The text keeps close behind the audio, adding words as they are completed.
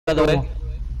By the way.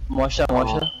 Watch that,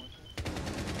 watch that.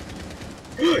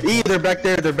 They're back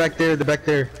there, they're back there, they're back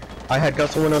there. I had got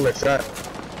someone on the trap.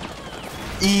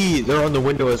 They're on the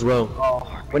window as well.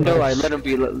 Oh, window, I let him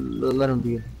be, let him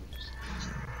be.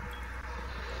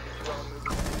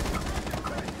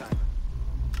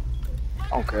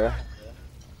 Okay.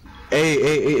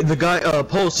 Hey, the guy,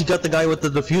 Pulse, he got the guy with the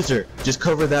diffuser. Just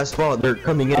cover that spot, they're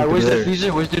coming in. Where's the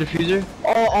diffuser? Where's the diffuser?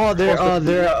 Oh, they're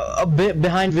a bit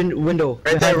behind window.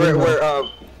 Right there,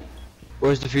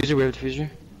 where's the diffuser? Where's the diffuser?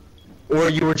 Where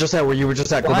you were just at,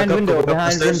 Behind window,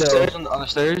 behind window. On the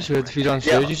stairs? We have the diffuser on the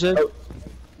stairs, you said?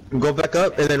 Go back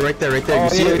up, and then right there, you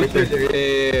see it? Right there.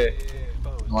 Yeah.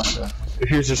 Watch that. The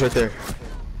diffuser's right there.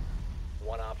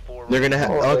 They're gonna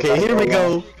have, okay, here we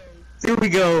go. Here we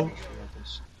go.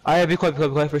 Alright, be quiet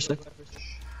for a sec.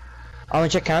 I wanna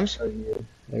check cams.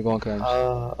 Yeah, go on cams.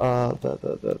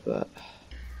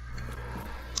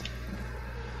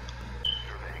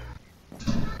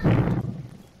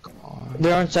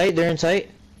 They're on site, they're in sight.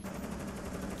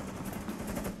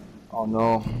 Oh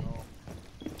no.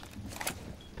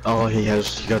 Oh, he got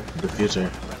the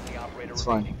diffuser. It's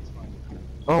fine.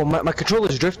 Oh, my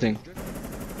controller's drifting.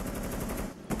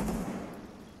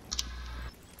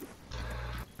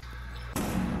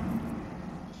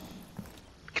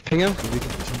 Ping him?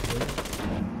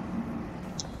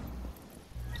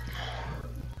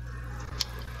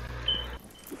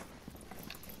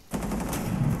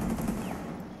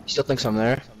 He still thinks I'm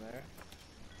there.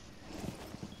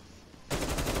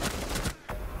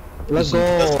 Let's go.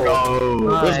 Let's go.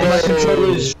 My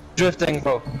controller's drifting,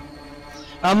 bro.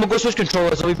 I'm gonna go switch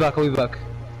controllers. I'll be back.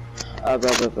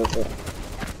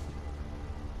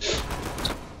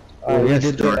 You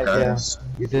did good. Yeah.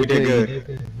 You did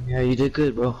good. Yeah, you did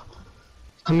good, bro.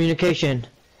 Communication,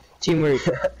 teamwork,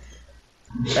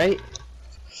 right?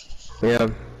 Yeah.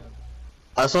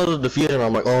 I saw the diffuser and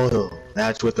I'm like, oh,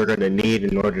 that's what they're gonna need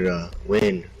in order to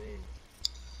win.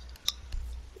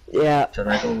 Yeah. Should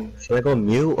I go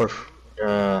mute or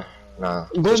nah?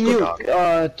 Go mute.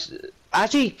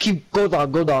 Actually, keep go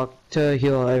dog to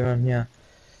heal everyone. Yeah.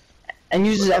 And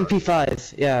use his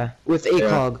MP5. Yeah, with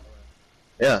ACOG.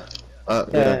 Yeah.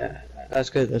 Yeah. That's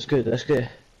good. This guy's gonna.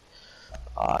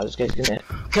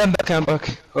 Come back.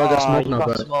 Oh, that's smoke now,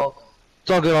 but it's all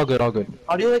good.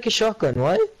 How do you like a shotgun?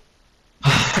 What?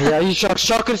 Yeah,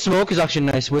 shotgun smoke is actually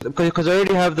nice because I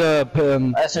already have the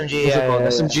SMG.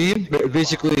 SMG,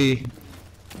 basically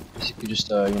just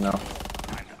you know.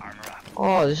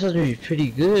 Oh, this is gonna be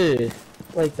pretty good,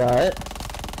 like that.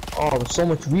 Oh, so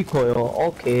much recoil.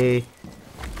 Okay.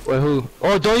 Wait, who?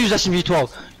 Oh, don't use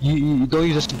SMG-12. You don't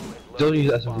use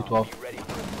SMG-12.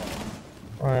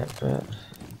 Alright, bet.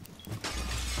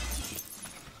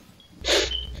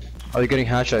 Oh, you're getting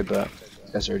hatched, I bet.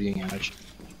 That's already getting hatched.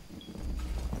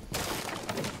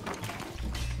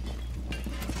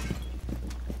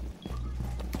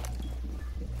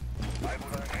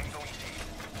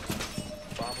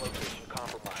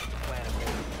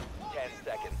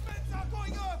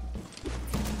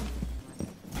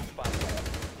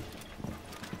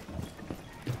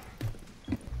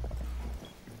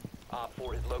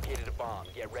 Located a bomb.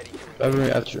 Get ready to Every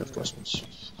after reinforcements.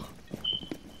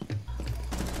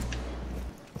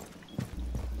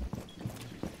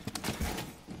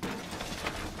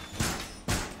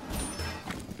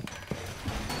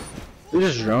 You're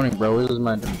just droning, bro. What does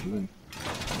my doing?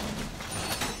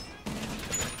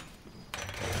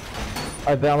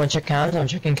 Alright, but I'm gonna check cams. I'm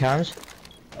checking cams.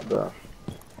 Bro.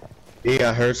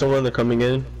 Yeah, I heard someone. They're coming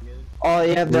in. Oh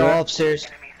yeah, they're all upstairs.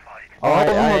 All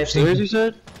upstairs, you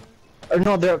said?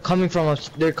 No, they're coming from us.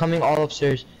 They're coming all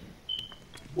upstairs.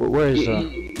 Where is that?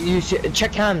 You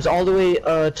check cams all the way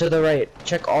to the right.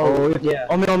 Check all. Oh, yeah.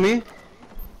 On me.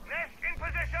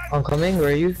 I'm coming. Where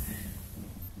are you?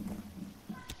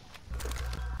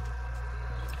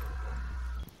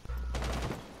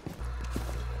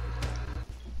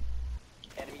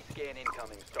 enemy scan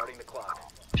incoming. Starting the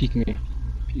clock. Peek me.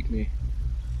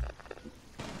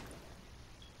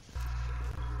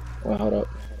 Oh, hold up.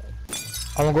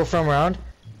 I'm gonna go from around.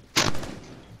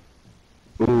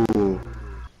 Ooh.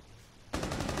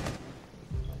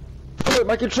 Wait,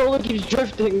 my controller keeps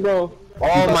drifting, bro.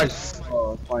 Oh my.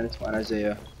 Oh, it's fine,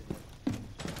 Isaiah.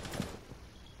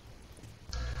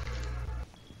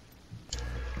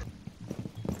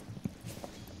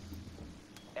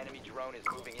 Enemy drone is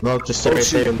moving in. Bro, just stay right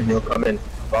there and then you'll come in.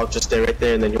 Bro, just stay right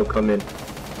there and then you'll come in.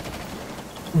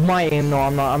 My aim, no,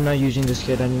 I'm not using this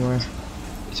kid anymore.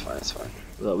 It's fine.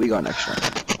 Look, we got next round.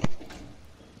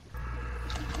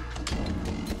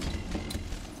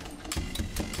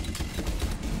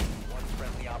 One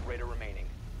friendly operator remaining.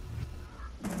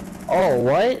 Oh,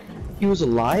 what? He was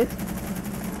alive?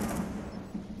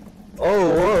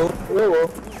 Oh,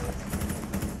 whoa.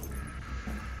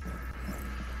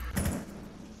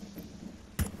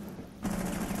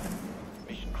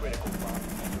 Mission critical. Bomb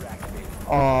diffuser activated.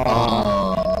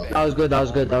 Oh, that was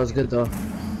good though.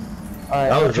 Alright,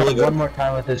 That was really good. one more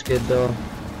time with this kid though.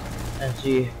 And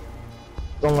see.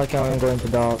 Don't like how I'm going to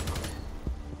dog.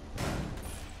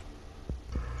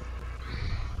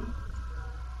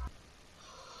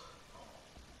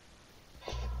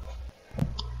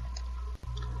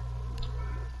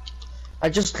 I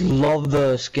just love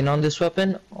the skin on this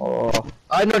weapon. Oh,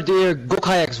 I know, dear. Go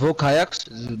kayaks. Vote kayaks.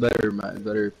 This is better, man.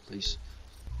 Better, please.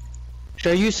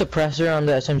 should I use suppressor on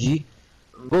the SMG?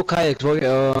 Vote kayaks. Vote,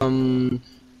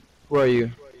 where are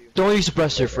you? Don't use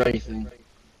suppressor for anything.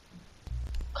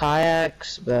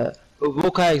 Kayaks, but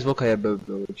Vote kayaks. Vote kayak.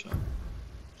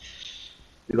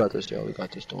 We got this, yo. We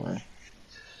got this. Don't worry.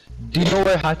 do you know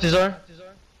where hatches are?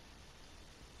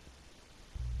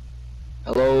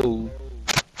 Hello.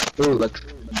 Ooh,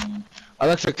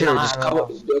 electric here. Just come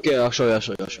up. Okay, I'll show you.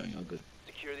 I'm good.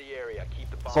 Secure the area.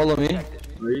 Keep the bomb Follow me. protected.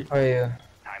 Ready? Where are you?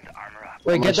 Time to armor up.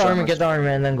 Wait, get the armor,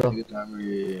 Nice. and then go. Get the armor,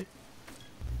 yeah.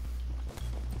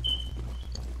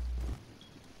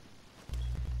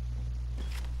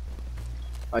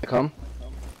 I come.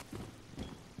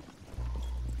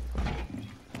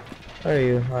 Where are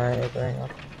you? Alright, going up.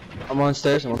 I'm on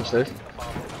stairs. I'm on the stairs. The bomb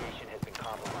location has been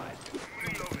compromised.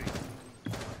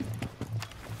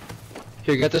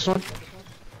 Here, get this one.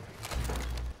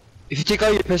 If you take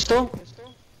out your pistol,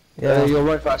 Yeah. you'll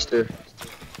run faster. 10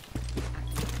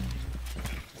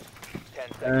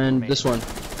 seconds And remaining. this one.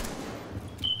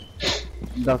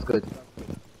 That's good.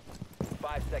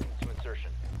 5 seconds to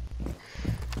insertion.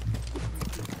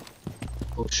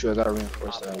 Oh shoot, I gotta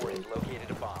reinforce Op that. 4 has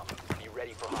located a bomb. Be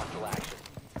ready for hostile action.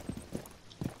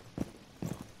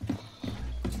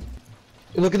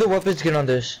 Look at the weapon skin on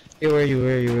this. Hey, where are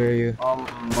you?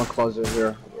 My closet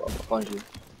here. I'll find you.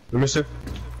 Let me see.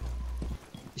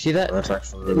 You see that? That's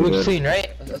actually It really looks good. clean, right?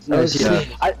 Nice, That was yeah.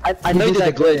 clean. I know you did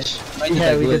that the glitch. I did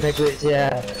Yeah, that we did glitch. that glitch,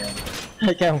 yeah.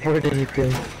 I can't afford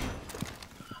anything.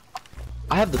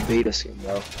 I have the beta skin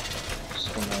though.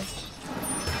 So nice.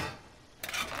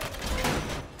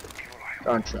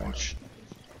 Down trench.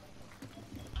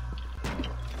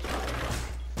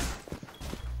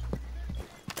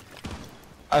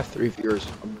 I have 3 viewers.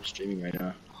 I'm streaming right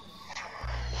now.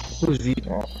 Who's V?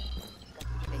 You're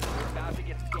about to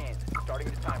get scanned. Starting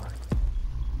the timer.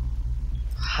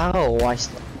 How? I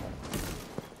still.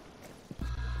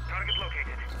 Target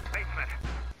located. Basement.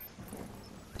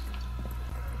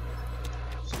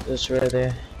 Just right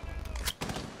there.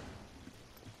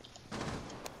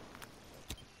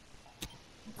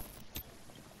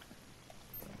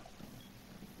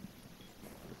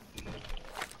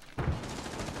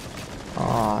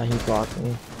 Aw, he blocked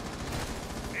me.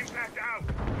 Impact out.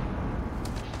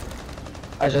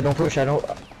 Isa, don't push.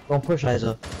 Don't push,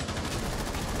 Isa.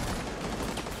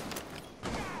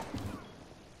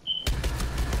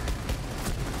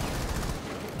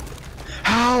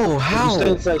 How?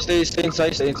 Stay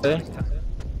inside. Stay inside.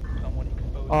 Someone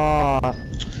exposed. Aw,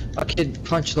 a kid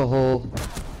punched the hole.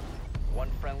 One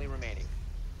friendly remaining.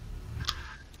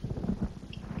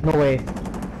 No way.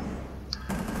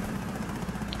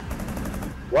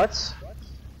 What?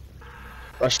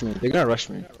 Rush me. They're gonna rush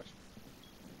me.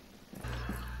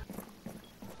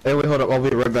 Hey, wait, hold up. I'll be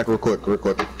right back real quick. Op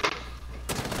 4,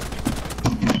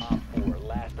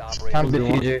 last operator. Time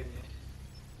diffuser.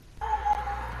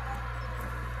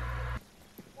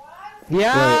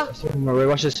 Yeah. Wait,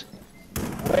 watch this.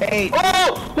 Wait.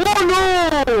 Oh!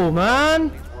 Oh no,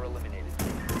 man. Were eliminated.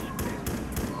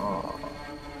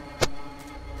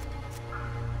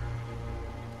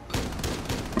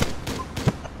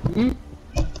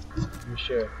 I'm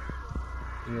sure.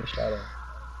 Give me a shadow.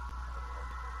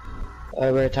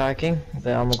 We're attacking.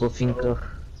 Then I'm gonna go Finka.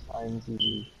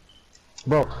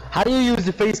 Bro, how do you use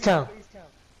the face cam?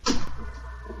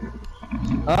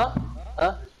 Huh?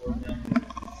 Huh?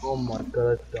 Oh my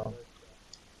god, that's dumb.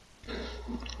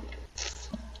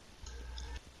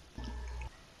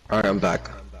 Alright, I'm back.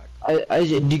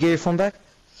 Did you get your phone back?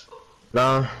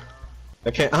 Nah.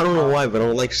 I can't. I don't know why, but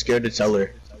I'm like scared to tell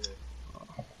her.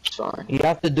 Sorry. You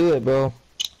have to do it, bro.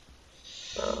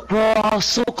 Bro, I was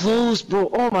so close, bro.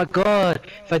 Oh my god.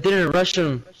 If I didn't rush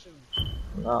him.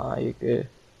 Nah, you good.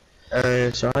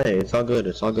 It's alright. It's all good.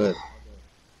 It's all good.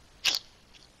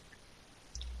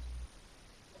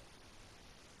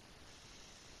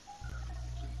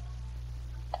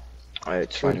 Alright,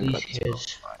 it's fine. We got These this, bro.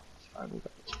 kids. Fine, we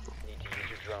got this, bro. Need to use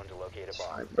your drone to locate a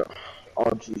bomb. Fine, bro.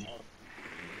 Oh, gee.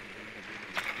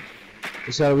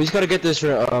 We just gotta get this. We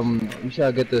just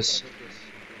gotta get this.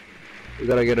 We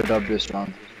gotta get a dub this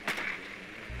round.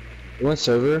 You want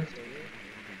server?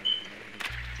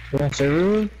 You want server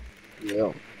room?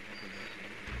 Yeah.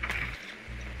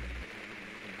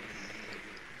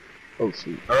 Oh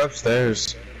shoot. They're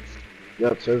upstairs.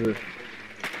 Yep, server.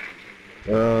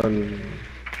 Oh,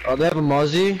 they have a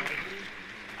Mozzie.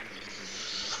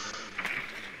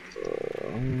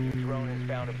 Drone has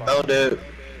found a bomb. oh, dude.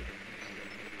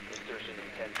 Insertion in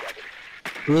 10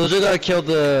 seconds. We literally gotta kill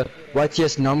the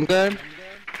YTS num guy. 5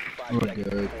 Oh, seconds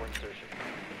good. before insertion.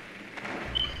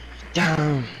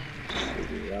 Damn.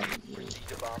 Proceed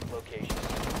to bomb location.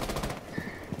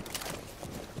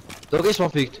 Don't get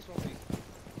spawn peeked.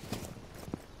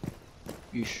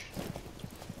 Yeesh.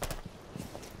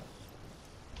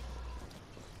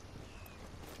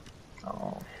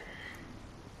 Oh.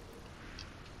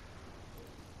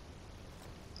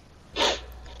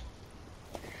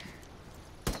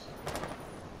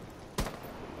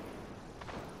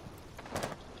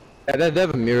 Yeah, they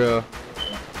have a mirror.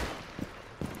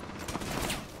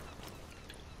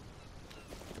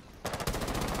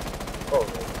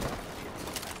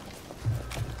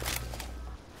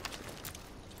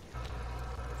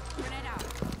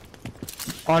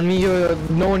 On me,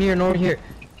 no one here, no one here.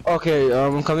 Okay,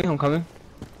 I'm coming.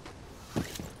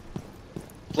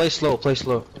 Play slow, play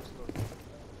slow.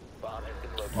 Bomb has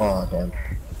been located. Oh, damn.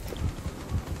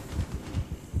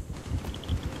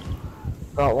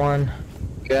 Got one.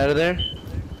 Get out of there.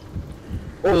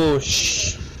 Oh,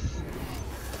 shh.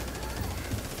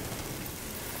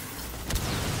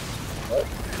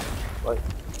 What?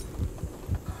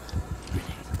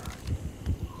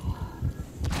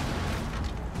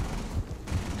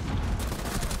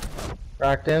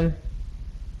 Cracked him.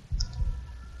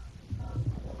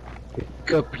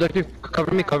 Protect me,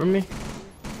 cover me.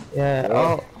 Yeah.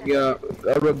 Oh. Yeah.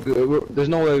 There's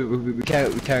no way we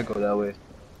can't go that way.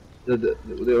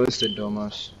 They instant dome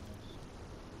us.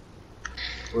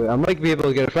 Wait, I might be able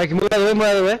to get it. Frankie, move out of the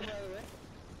way,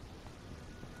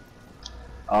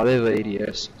 Oh, they have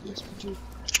ADS. Yes, we do.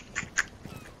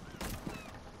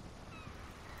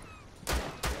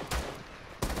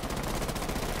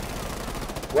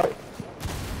 What?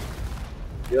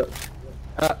 Yep.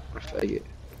 Ah, faggot.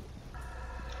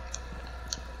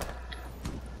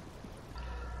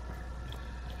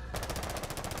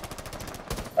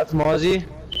 That's Mozzie.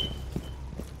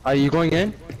 Are you going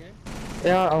in?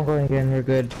 Yeah, I'm going in. We're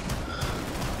good.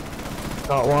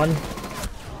 Got one.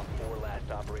 4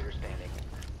 last operator standing.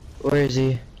 Where is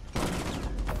he?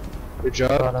 Good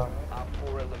job. Op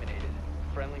 4 eliminated.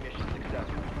 Friendly mission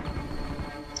successful.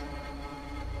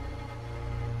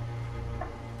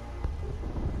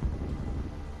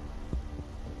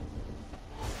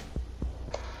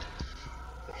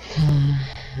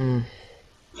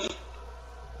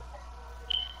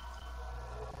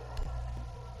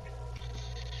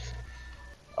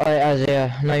 Alright,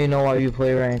 Isaiah, now you know why you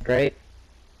play rank, right?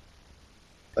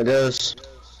 I guess.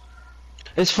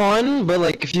 It's fun, but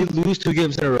like if you lose 2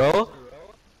 games in a row,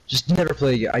 just never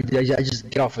play again. I just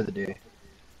get off for the day.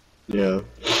 Yeah.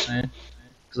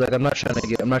 Cause like I'm not trying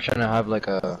to have like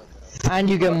a. And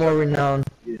you get more renown.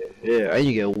 Yeah, and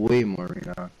you get way more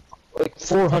renown. Like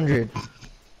 400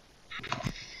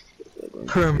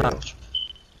 per match.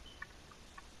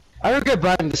 I regret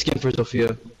buying the skin for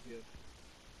Sophia.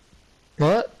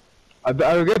 What?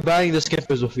 I regret buying the skin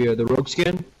for Sophia, the rogue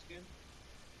skin.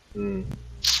 Hmm.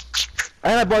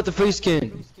 And I bought the face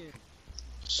skin.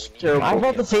 I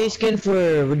bought the face skin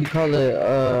for, what do you call it,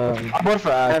 I bought it for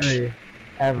Ash.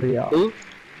 Every Who?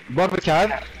 You bought it for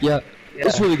Cav? Yeah.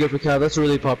 It's really good for Cav, that's a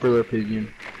really popular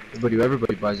opinion.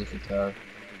 Everybody buys it for Cav.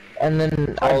 And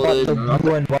then I bought the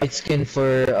blue and white skin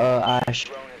for, Ash.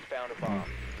 Drone has found a bomb.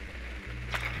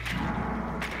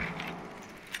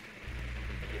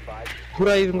 Be advised, Who'd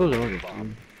I even go to?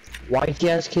 White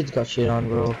ass kids got shit on,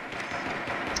 bro.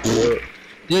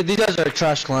 Yeah, these guys are a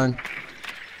trash clan.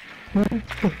 I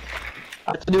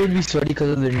thought they would be sweaty because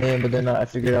of their name, but then I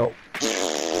figured out. to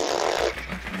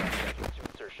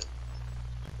insertion.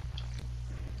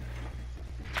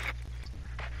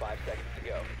 5 seconds to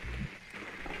go.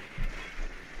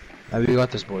 We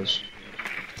got this, boys.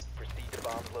 Proceed to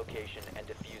bomb's location and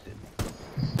defuse it.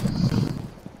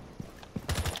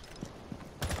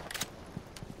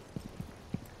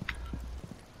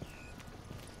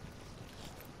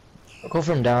 I'll go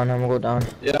from down, I'm gonna go down.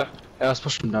 Yeah, let's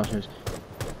push from downstairs.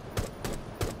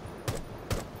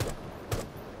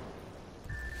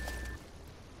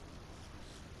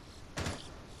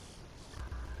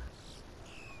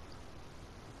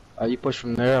 You push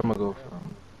from there, I'm gonna go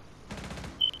from...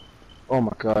 Oh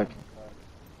my god.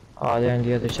 Oh, they're on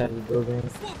the other side of the building.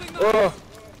 Oh!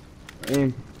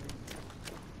 Aim.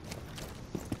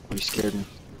 You scared me.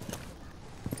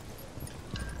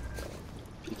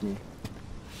 Peek me.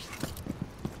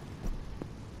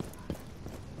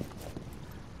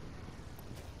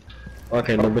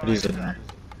 Okay, nobody's in there.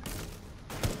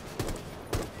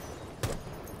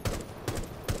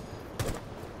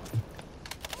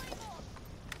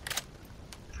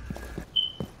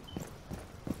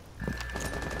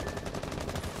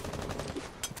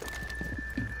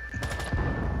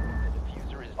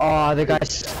 Oh, the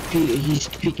guy's he's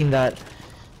peeking that.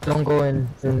 Don't go in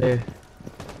from there.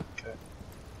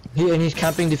 And he's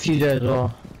camping the fuser as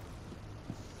well.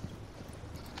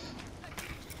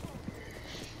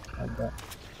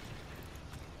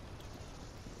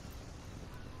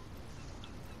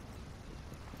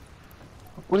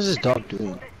 What is this dog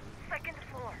doing?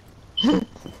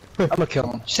 I'ma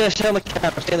kill him. Stay on the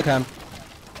cam, stay on the cam.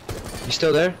 You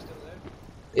still there?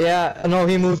 Yeah, no,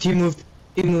 he moved.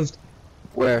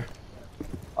 Where?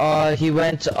 He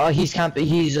went. He's camping.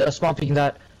 He's spawn peeking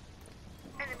that.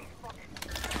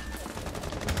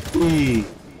 Eee.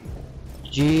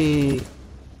 Gee.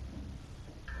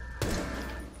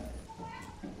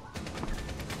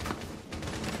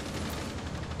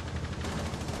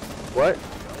 What?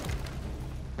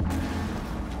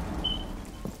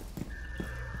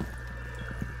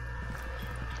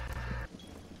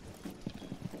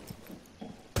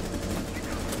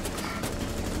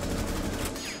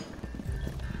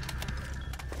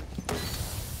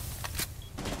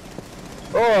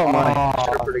 Oh my!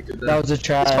 Oh, that was a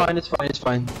trap. It's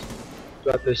fine.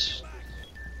 Got this.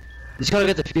 You just gotta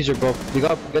get the fuser, bro. You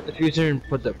gotta get the fuser and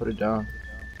put it down.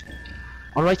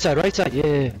 On right side,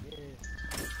 yeah.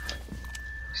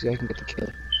 See, I can get the kill.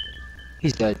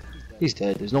 He's dead.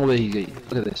 There's no way he get you.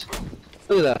 Look at this.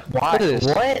 Look at that. What? Look at this.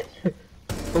 What?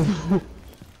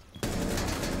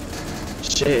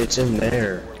 Shit, it's in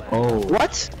there. Oh.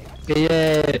 What? Okay,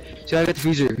 yeah. See, I got the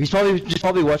fuser. He's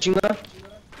probably watching that.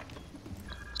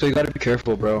 So you gotta be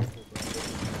careful, bro.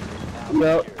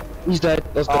 Well, he's dead.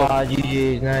 Let's go. Ah,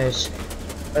 GG, nice.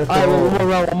 Alright,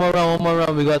 one more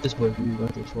round. We got this, boy.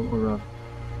 One more round.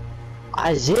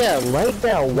 Isaiah, like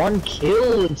that one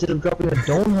kill instead of dropping a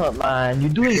donut, man.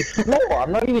 You're doing no.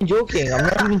 I'm not even joking.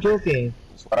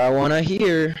 That's what I wanna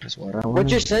hear. What's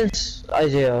your sense,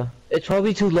 Isaiah? It's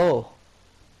probably too low.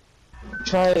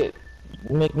 Try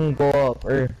making go up,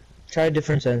 or try a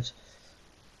different sense.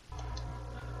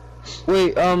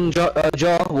 Wait,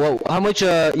 Jaw, whoa, how much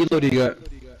elo do you got?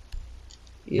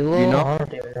 Elo? You know? I don't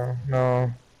think so.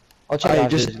 No. I'll check Alright,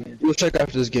 after just this game. we'll check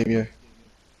after this game, yeah.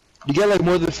 You get like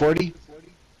more than 40?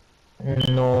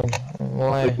 No.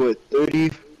 Why? Like what,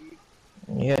 30?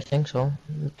 Yeah, I think so.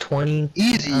 20.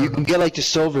 Easy, you can get like the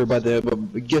silver by the,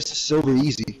 but guess the silver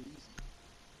easy.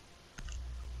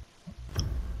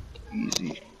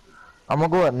 Easy. I'm gonna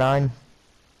go at 9.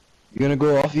 You gonna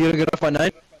get off at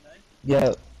 9?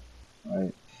 Yeah.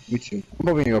 Alright, me too. I'm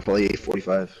probably gonna go for like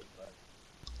 8:45.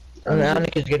 And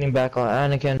Anakin's getting back on.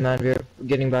 Anakin and Manveer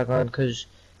getting back on because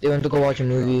they went to go watch a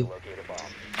movie.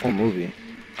 What movie?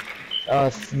 The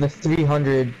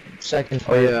 300-second Oh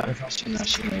part. yeah, I've seen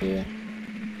that, yeah.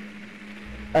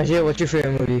 Isaiah, what's your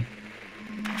favorite movie?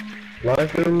 My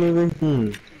favorite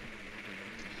movie?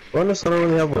 Honest, I don't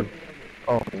really have one.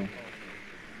 Oh, okay.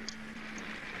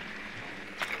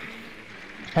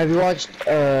 Have you watched,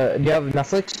 do you have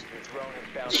Netflix?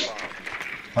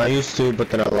 I used to, but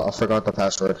then I forgot the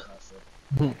password.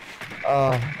 You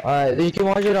can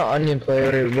watch it on Onion Play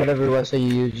or whatever website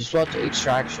you use. Just watch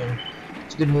Extraction.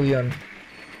 It's a good movie on.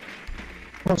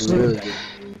 Really?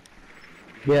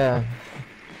 Yeah.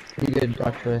 Pretty good,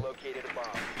 actually.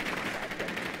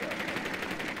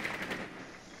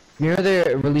 You know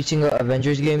they're releasing an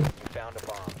Avengers game?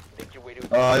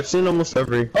 I've seen almost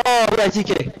every. Oh, yeah,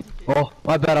 TK. Oh,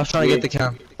 my bad, I was trying to get the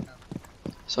cam.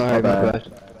 Sorry, my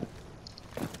bad.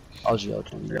 I'll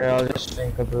joking. Yeah, I'll just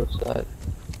think about that.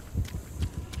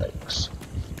 Thanks.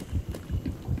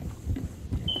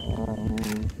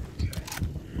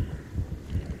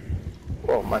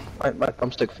 Whoa, my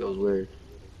thumbstick feels weird.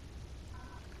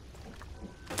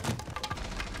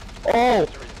 Oh!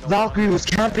 Valkyrie was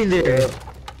camping there!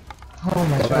 Oh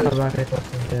my god, Valkyrie was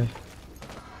camping there.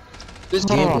 This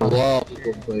game, a lot of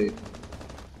people play.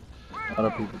 A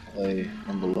lot of people play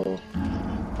on the low.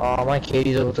 Oh, my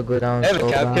Katie's able to go down. I have so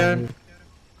a cap down. can.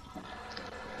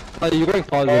 Oh, you're going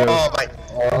positive. Oh my.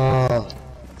 Oh.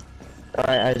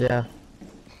 Alright, Isaiah.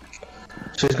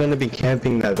 She's gonna be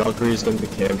camping that. Valkyrie's gonna be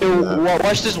camping Yo, that.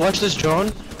 watch this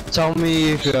drone. Tell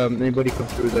me if anybody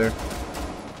comes through there.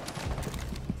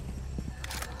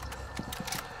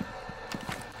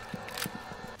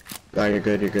 Nah, you're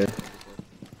good, you're good.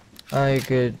 Oh, you're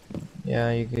good. Yeah,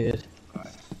 you're good.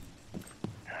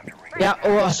 Yeah,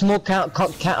 oh, smoke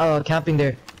camping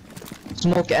there.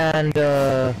 Smoke and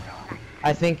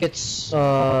I think it's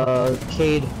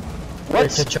Cade.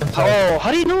 What? Oh,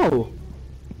 how do you know?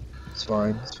 It's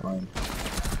fine, it's fine.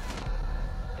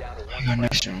 Down to Hang on,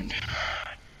 next round.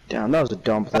 Damn, that was a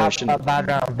dumb play. I shouldn't- Bad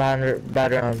round,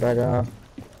 bad round.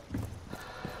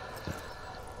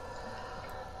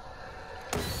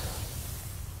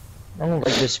 I don't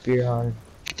like this spear on.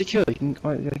 Get the kill. You can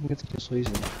get the kill so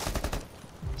easily.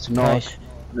 So no, Nice.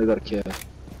 I got a kill.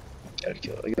 Got a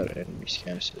kill. I got an enemy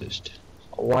scan assist.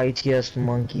 YTS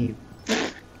monkey.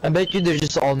 I bet you they're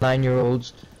just all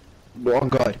 9-year-olds. Oh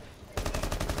god.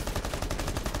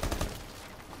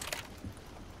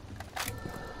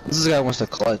 This guy wants to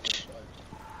clutch.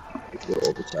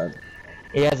 Overtime.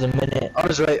 He has a minute. On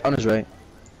his right, on his right.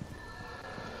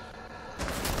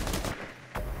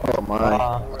 Oh my.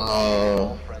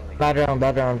 Oh. Bad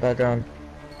round.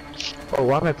 Oh,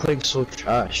 why am I playing so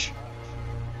trash?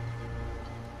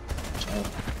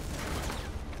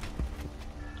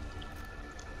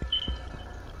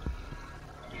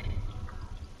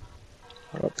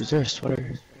 Oh, is there a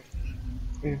sweater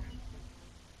here?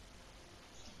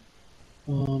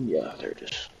 Yeah, there it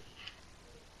is.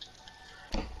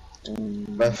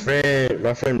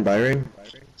 My friend Byron,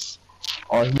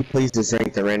 all he plays is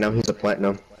ranked, and right now he's a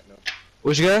platinum.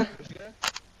 Which guy?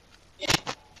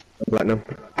 A platinum.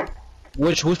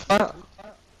 Which spot?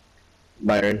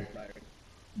 Byron.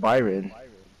 Byron.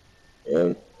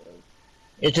 Yeah.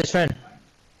 It's his friend.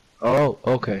 Oh,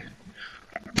 okay.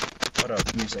 What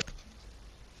up, music?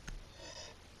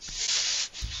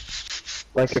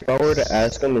 Like if I were to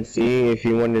ask him and see if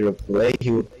he wanted to play,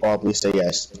 he would probably say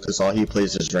yes, because all he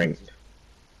plays is ranked.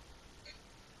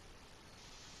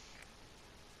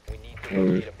 we need to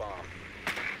locate a bomb.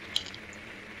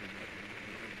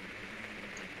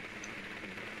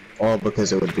 All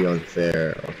because it would be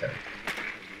unfair. Okay.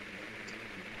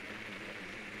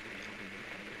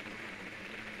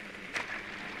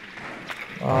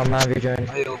 Oh, Manveer joined.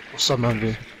 Hey, yo, what's up,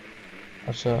 man?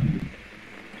 What's up?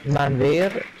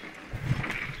 Manveer?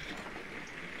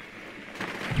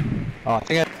 Oh, I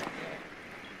think I.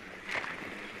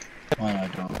 Oh, no, I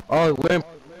don't. Oh, where?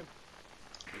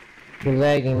 You're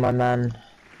lagging, my man.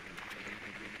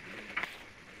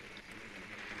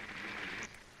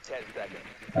 10 seconds.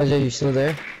 Isaiah, you still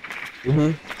there? I'm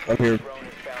here. Drone has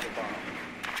found a bomb.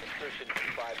 Insertion in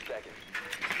 5 seconds.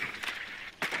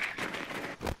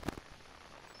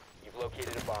 You've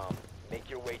located a bomb. Make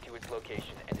your way to its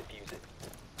location and defuse it.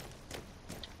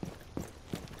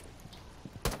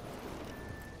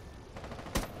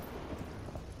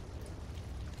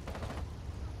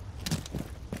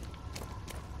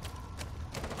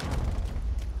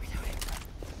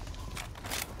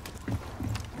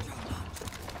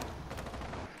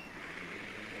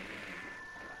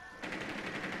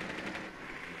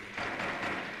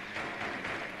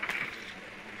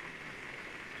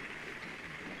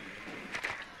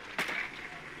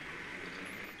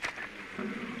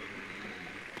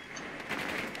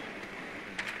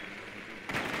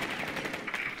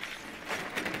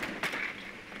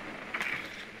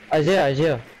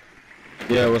 Isaiah.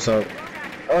 Yeah, what's up?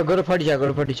 Oh, go to party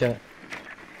chat.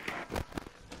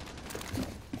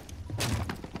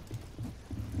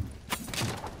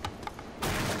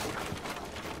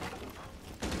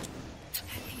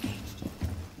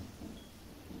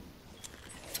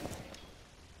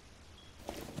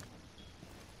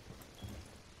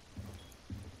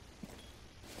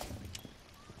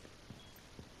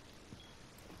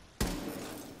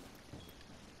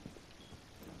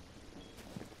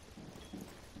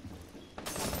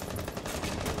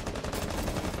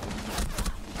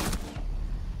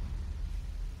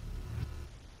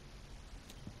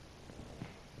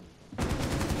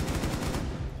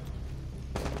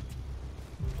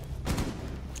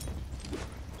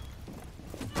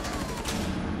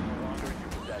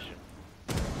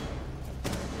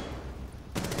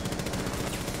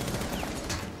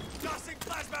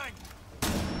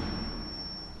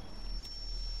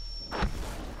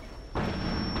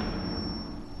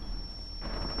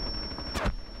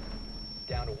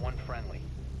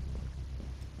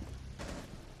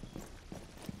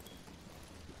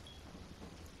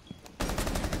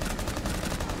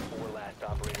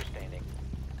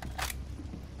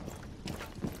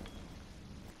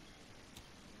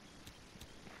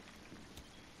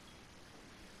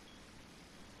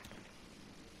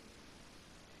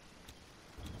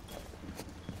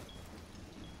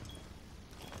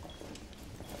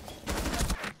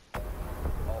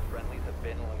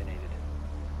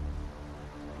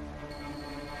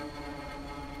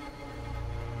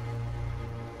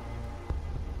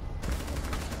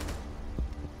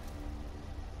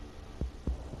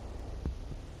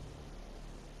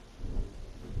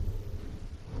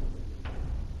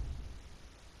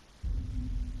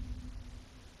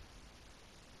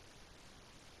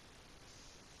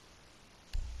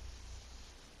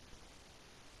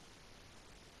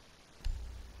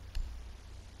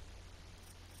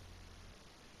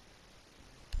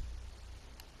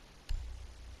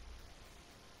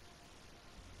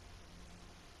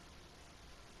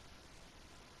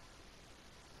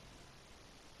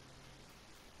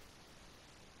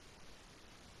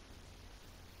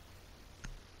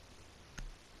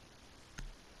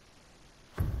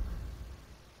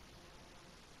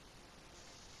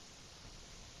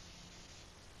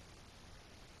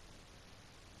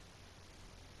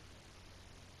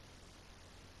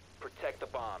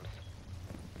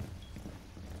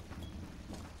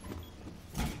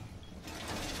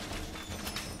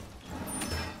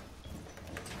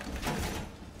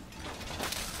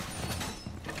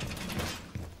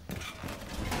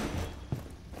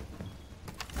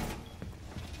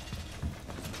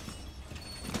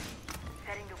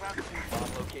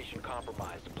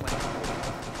 compromised. Plan.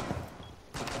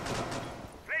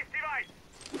 Place device!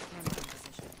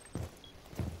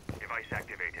 Device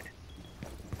activated.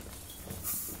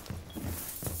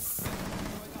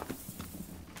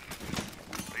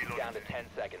 Down to 10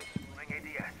 seconds. Moving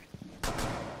ADS.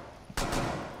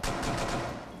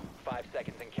 5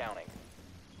 seconds and counting.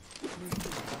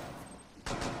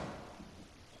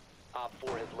 Op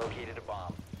 4 has located a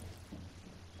bomb.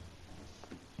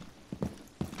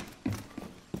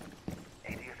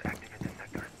 ADS active in the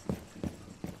sector.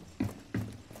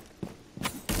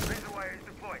 Razor wire is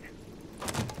deployed.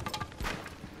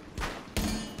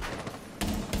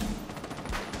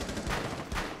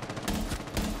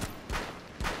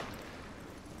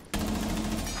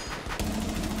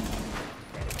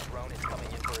 Enemy drone is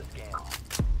coming in for a scan.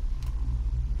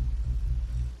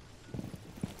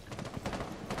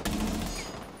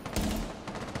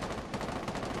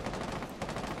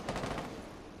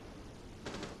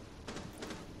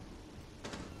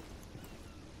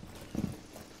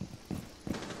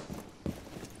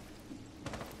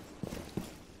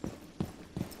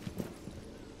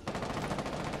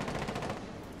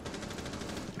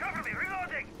 Cover me,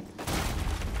 reloading!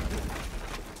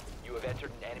 You have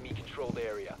entered an enemy-controlled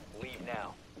area. Leave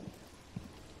now.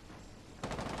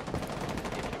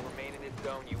 If you remain in this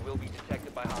zone, you will be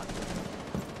detected by hostiles.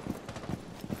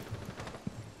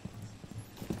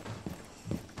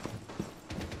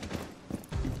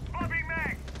 Swapping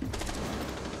mag!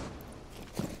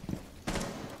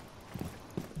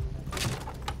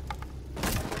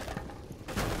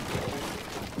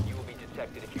 You will be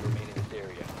detected if you remain in this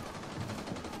area.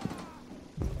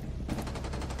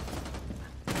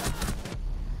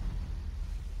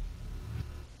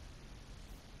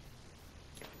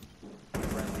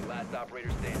 Friendly, last operator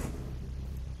standing.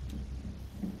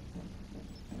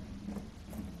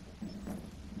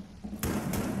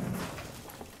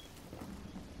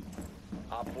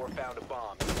 Op 4 found a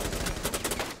bomb.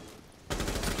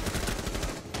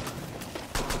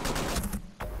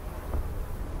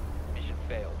 Mission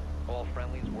failed. All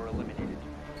friendlies were eliminated.